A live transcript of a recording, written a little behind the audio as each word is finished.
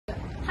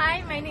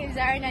my name is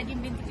ZARA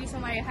binti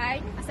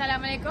REHAN.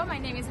 Assalamualaikum, my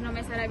name is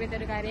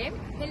Rabiatuladawiyyah.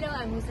 Hello,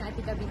 I'm HUSNA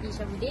binti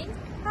HISAMUDDIN.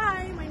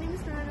 Hi, my name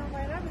is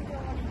NURHANA binti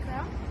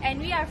IKRAM. And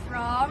we are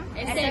from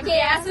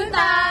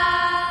Assunta.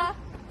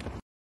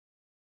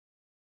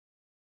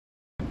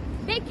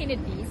 Back in the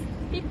days,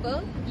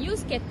 people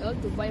used kettle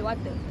to boil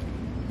water.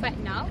 But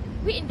now,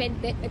 we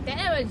invented a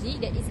technology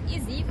that is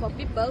easy for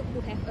people who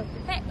have a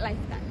perfect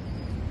lifestyle.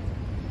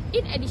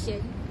 In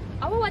addition,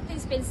 our water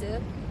dispenser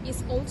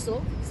is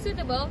also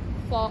suitable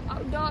for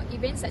outdoor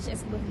events such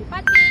as birthday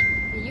party,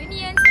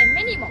 reunions, and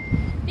many more.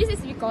 This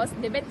is because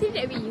the battery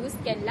that we use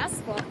can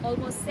last for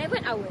almost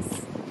 7 hours.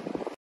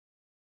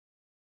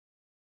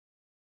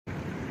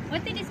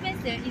 Water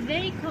dispenser is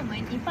very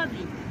common in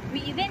public.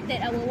 We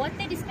invented our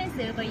water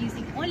dispenser by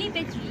using only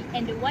battery,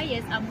 and the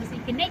wires are mostly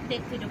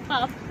connected to the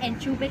pump and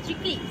through battery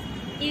clips.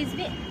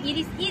 It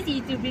is easy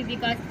to breathe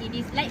because it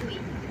is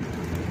lightweight.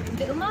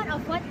 The amount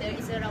of water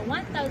is around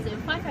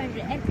 1,500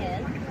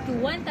 ml to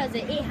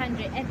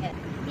 1,800 ml.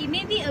 It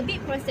may be a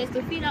big process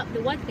to fill up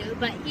the water,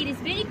 but it is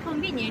very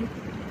convenient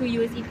to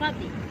use in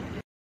public.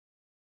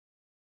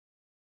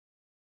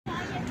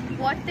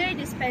 Water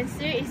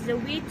dispenser is the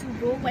way to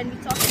go when we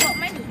talk about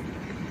money.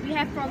 We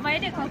have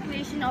provided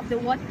calculation of the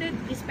water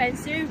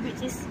dispenser,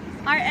 which is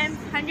RM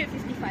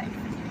 155.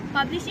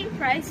 Publishing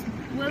price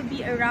will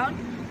be around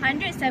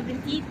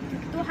 170 to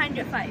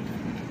 205.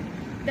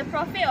 The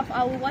profit of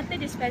our water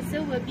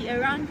dispenser will be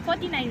around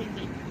 49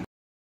 ringgit.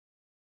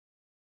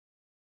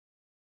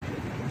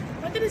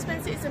 Water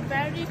dispenser is a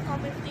very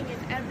common thing in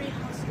every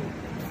household.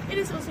 It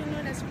is also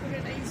known as a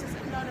product that uses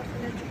a lot of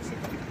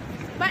electricity.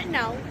 But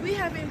now, we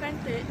have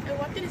invented a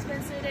water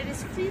dispenser that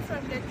is free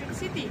from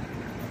electricity.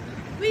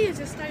 We use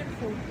a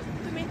styrofoam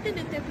to maintain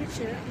the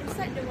temperature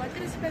inside the water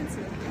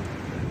dispenser.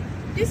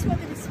 This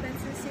water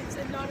dispenser saves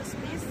a lot of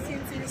space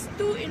since it is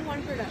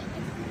 2-in-1 product.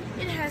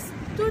 It has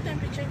 2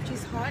 temperatures, which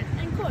is hot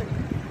and cold.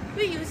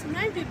 We use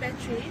 9V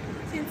battery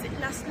since it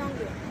lasts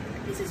longer.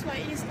 This is why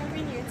it is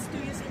convenient to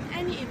use in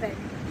any event.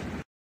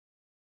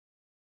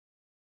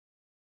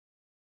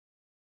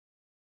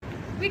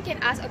 We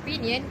can ask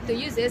opinion to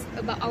users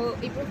about our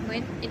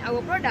improvement in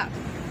our product.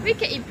 We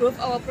can improve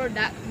our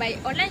product by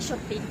online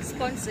shopping,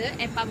 sponsor,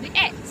 and public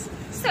ads,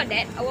 so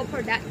that our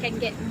product can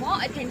get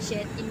more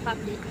attention in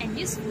public and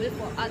useful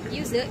for our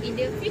user in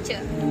the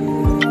future.